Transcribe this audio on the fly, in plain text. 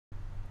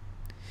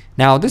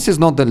Now, this is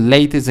not the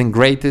latest and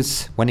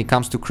greatest when it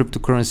comes to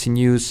cryptocurrency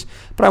news,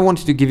 but I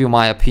wanted to give you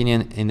my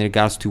opinion in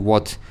regards to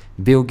what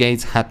Bill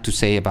Gates had to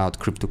say about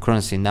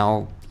cryptocurrency.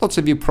 Now, lots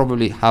of you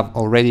probably have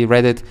already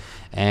read it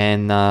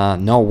and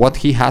know what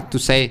he had to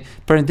say,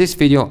 but in this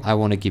video, I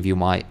want to give you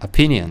my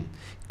opinion.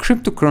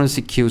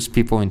 Cryptocurrency kills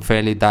people in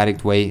fairly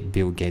direct way,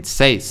 Bill Gates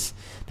says.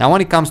 Now,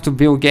 when it comes to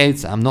Bill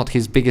Gates, I'm not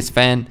his biggest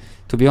fan.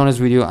 To be honest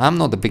with you, I'm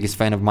not the biggest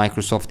fan of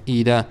Microsoft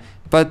either.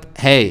 But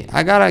hey,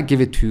 I gotta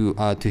give it to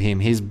him.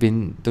 He's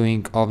been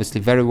doing obviously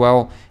very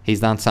well.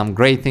 He's done some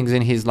great things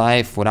in his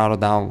life, without a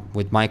doubt.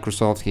 With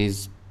Microsoft,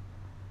 he's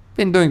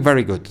been doing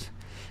very good.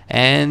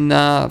 And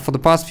for the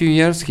past few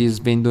years, he's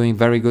been doing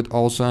very good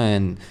also,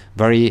 and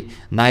very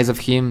nice of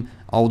him.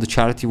 All the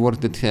charity work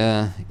that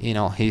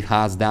he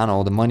has done,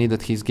 all the money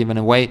that he's given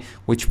away,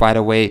 which, by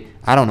the way,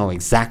 I don't know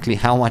exactly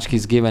how much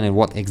he's given and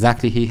what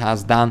exactly he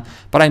has done,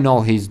 but I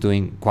know he's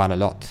doing quite a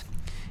lot.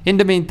 In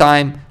the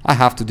meantime, I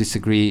have to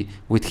disagree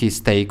with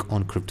his take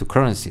on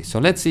cryptocurrency. So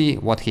let's see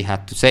what he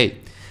had to say.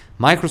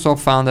 Microsoft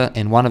founder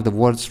and one of the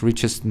world's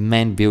richest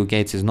men, Bill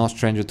Gates, is no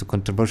stranger to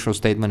controversial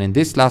statement in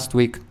this last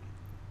week,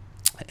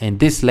 and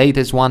this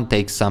latest one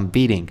takes some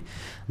beating.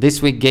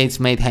 This week, Gates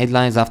made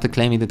headlines after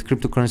claiming that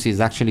cryptocurrency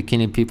is actually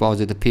killing people, as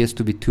it appears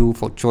to be a tool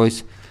for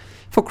choice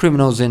for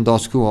criminals and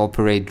those who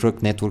operate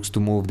drug networks to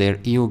move their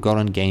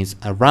ill-gotten gains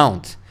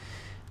around.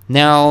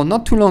 Now,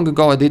 not too long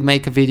ago, I did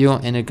make a video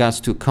in regards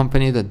to a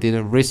company that did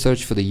a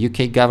research for the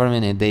UK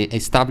government, and they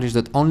established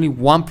that only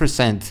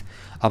 1%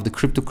 of the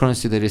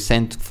cryptocurrency that is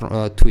sent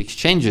to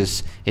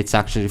exchanges, it's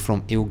actually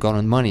from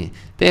ill-gotten money.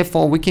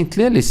 Therefore, we can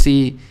clearly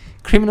see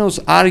criminals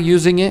are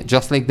using it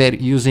just like they're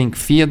using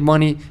fiat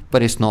money,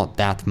 but it's not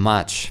that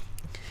much.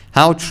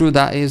 How true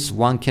that is,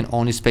 one can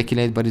only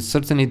speculate, but it's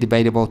certainly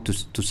debatable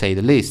to say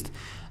the least.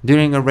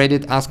 During a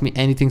Reddit Ask Me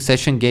Anything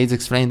session, Gates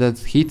explained that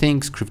he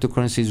thinks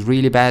cryptocurrency is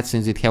really bad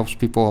since it helps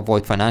people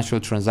avoid financial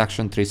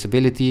transaction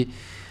traceability.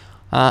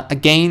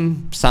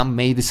 Again, some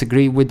may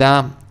disagree with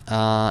that,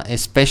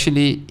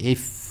 especially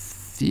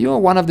if you're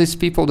one of these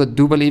people that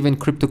do believe in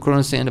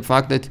cryptocurrency and the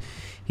fact that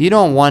you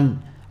don't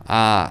want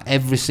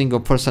every single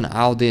person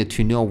out there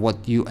to know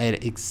what you are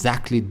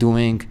exactly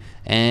doing.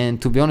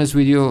 And to be honest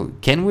with you,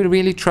 can we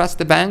really trust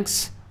the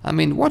banks? I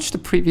mean, watch the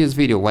previous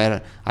video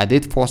where I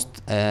did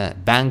post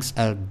banks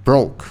are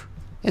broke.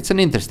 It's an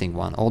interesting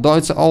one. Although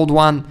it's an old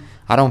one,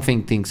 I don't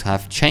think things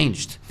have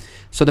changed.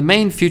 So the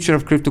main feature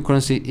of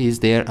cryptocurrency is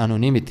their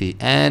anonymity.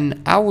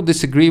 And I would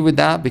disagree with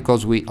that,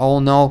 because we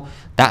all know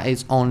that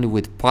is only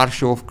with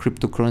partial of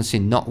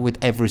cryptocurrency, not with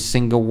every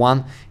single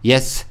one.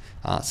 Yes,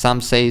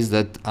 some says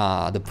that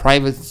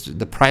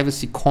the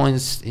privacy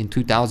coins in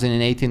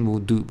 2018 will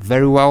do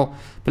very well,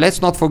 but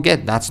let's not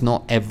forget that's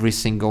not every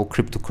single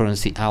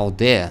cryptocurrency out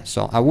there.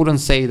 So I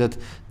wouldn't say that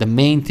the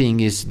main thing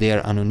is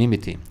their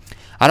anonymity.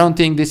 I don't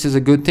think this is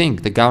a good thing.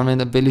 The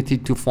government ability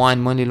to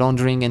find money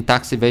laundering and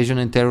tax evasion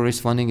and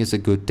terrorist funding is a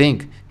good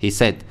thing, he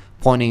said,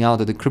 pointing out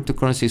that the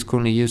cryptocurrency is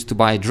currently used to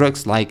buy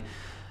drugs like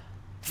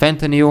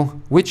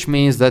fentanyl, which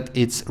means that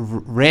it's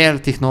rare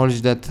technology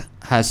that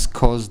has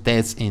caused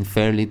deaths in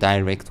fairly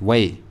direct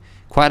way.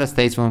 Quite a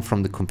statement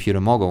from the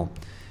computer mogul.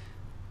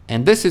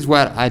 And this is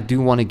where I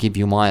do want to give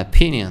you my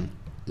opinion.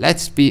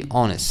 Let's be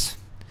honest.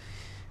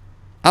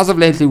 As of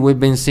lately, we've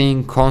been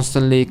seeing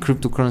constantly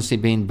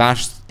cryptocurrency being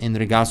bashed in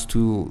regards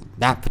to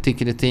that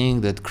particular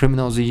thing, that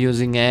criminals are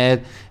using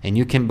it and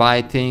you can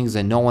buy things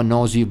and no one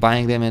knows you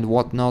buying them and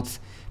whatnot.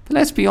 But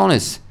let's be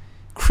honest.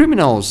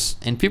 Criminals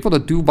and people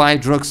that do buy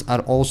drugs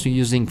are also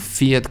using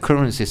fiat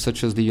currency,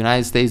 such as the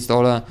United States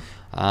dollar,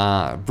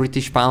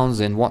 British pounds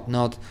and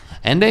whatnot,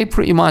 and they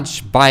pretty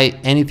much buy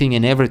anything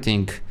and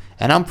everything,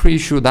 and I'm pretty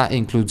sure that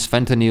includes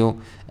fentanyl.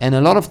 And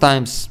a lot of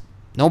times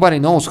nobody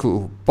knows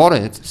who bought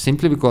it,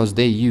 simply because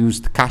they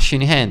used cash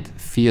in hand,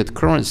 fiat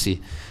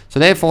currency. So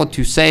therefore,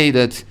 to say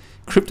that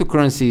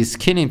cryptocurrency is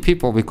killing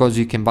people because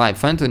you can buy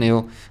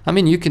fentanyl, I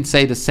mean, you can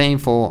say the same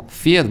for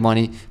fiat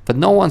money, but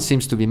no one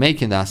seems to be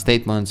making that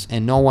statements,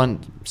 and no one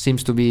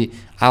seems to be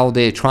out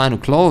there trying to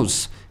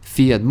close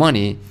fiat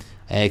money,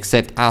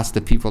 except us,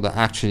 the people that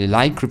actually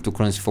like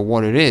cryptocurrency for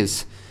what it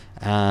is.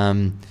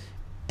 And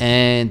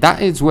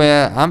that is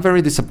where I'm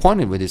very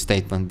disappointed with this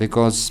statement,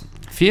 because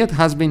fiat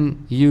has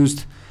been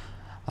used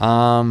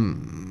for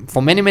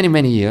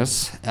many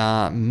years.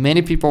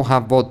 Many people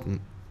have bought,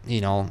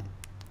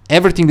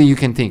 everything that you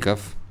can think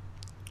of,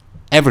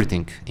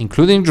 everything,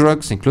 including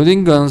drugs,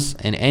 including guns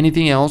and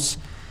anything else,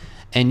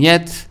 and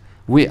yet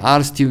we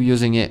are still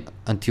using it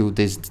until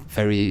this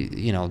very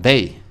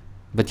day.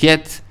 But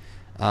yet,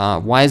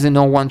 why isn't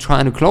no one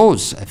trying to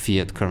close a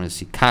fiat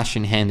currency, cash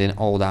in hand and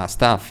all that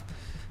stuff?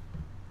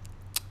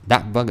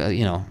 That bug,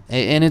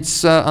 and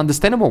it's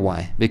understandable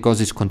why,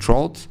 because it's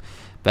controlled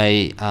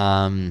by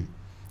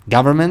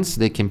governments.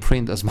 They can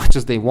print as much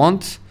as they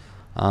want.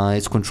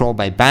 It's controlled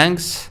by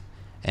banks.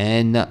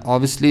 And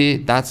obviously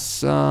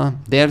that's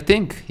their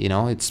thing,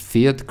 it's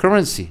fiat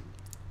currency.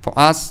 For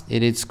us,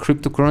 it is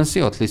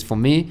cryptocurrency, or at least for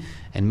me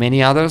and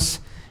many others.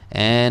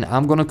 And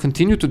I'm going to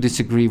continue to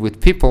disagree with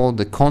people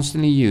that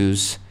constantly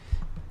use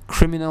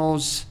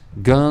criminals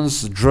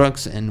guns,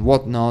 drugs and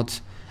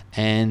whatnot,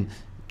 and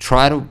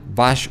try to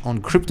bash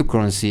on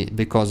cryptocurrency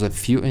because of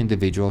few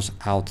individuals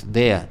out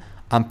there.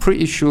 I'm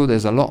pretty sure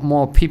there's a lot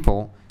more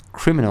people,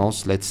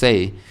 criminals let's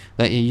say,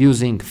 that are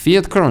using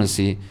fiat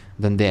currency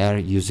than they are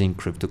using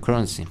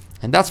cryptocurrency.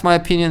 And that's my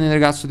opinion in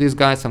regards to this,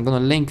 guys. I'm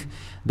gonna link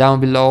down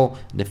below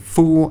the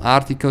full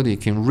article, you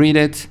can read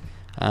it.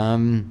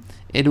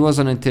 It was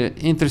an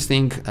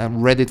interesting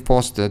Reddit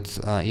post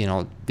that you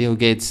know, Bill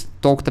Gates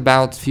talked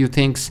about a few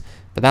things,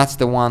 but that's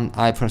the one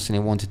I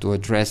personally wanted to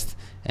address,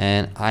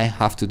 and I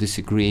have to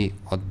disagree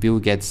what Bill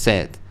Gates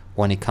said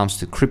when it comes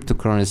to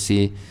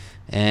cryptocurrency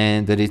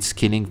and that it's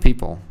killing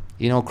people.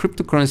 You know,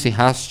 cryptocurrency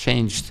has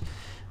changed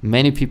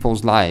many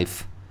people's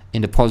life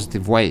in a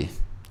positive way,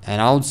 and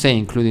I would say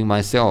including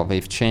myself.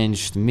 They've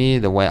changed me,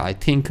 the way I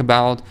think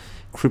about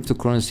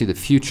cryptocurrency, the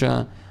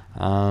future,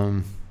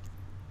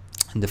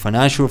 the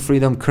financial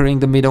freedom, cutting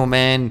the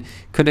middleman,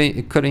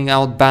 cutting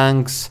out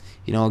banks,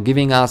 you know,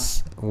 giving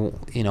us,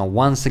 you know,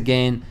 once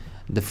again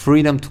the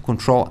freedom to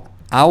control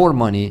our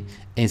money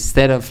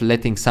instead of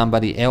letting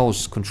somebody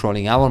else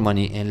controlling our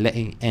money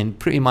and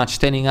pretty much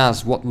telling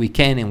us what we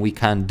can and we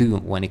can't do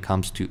when it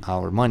comes to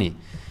our money.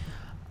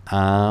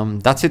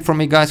 That's it from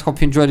me, guys.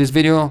 Hope you enjoyed this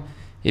video.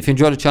 If you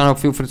enjoyed the channel,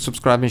 feel free to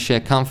subscribe and share.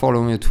 Come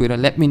follow me on Twitter.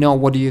 Let me know,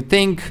 what do you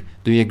think?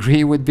 Do you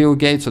agree with Bill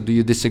Gates or do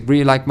you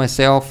disagree like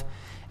myself?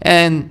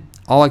 And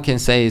all I can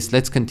say is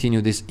let's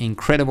continue this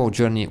incredible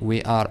journey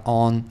we are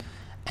on,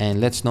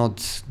 and let's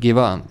not give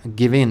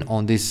in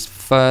on this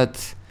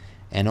FUD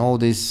and all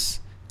these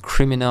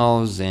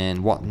criminals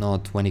and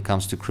whatnot when it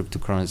comes to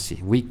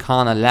cryptocurrency. We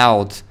can't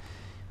allow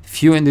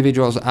few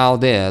individuals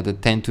out there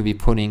that tend to be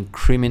putting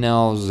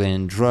criminals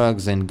and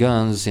drugs and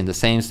guns in the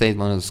same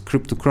statement as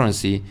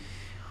cryptocurrency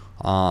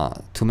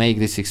to make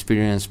this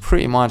experience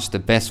pretty much the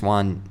best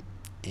one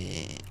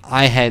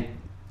I had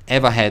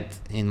ever had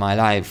in my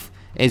life.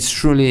 It's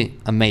truly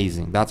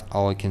amazing. That's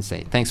all I can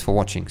say. Thanks for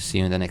watching. See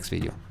you in the next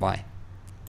video. Bye.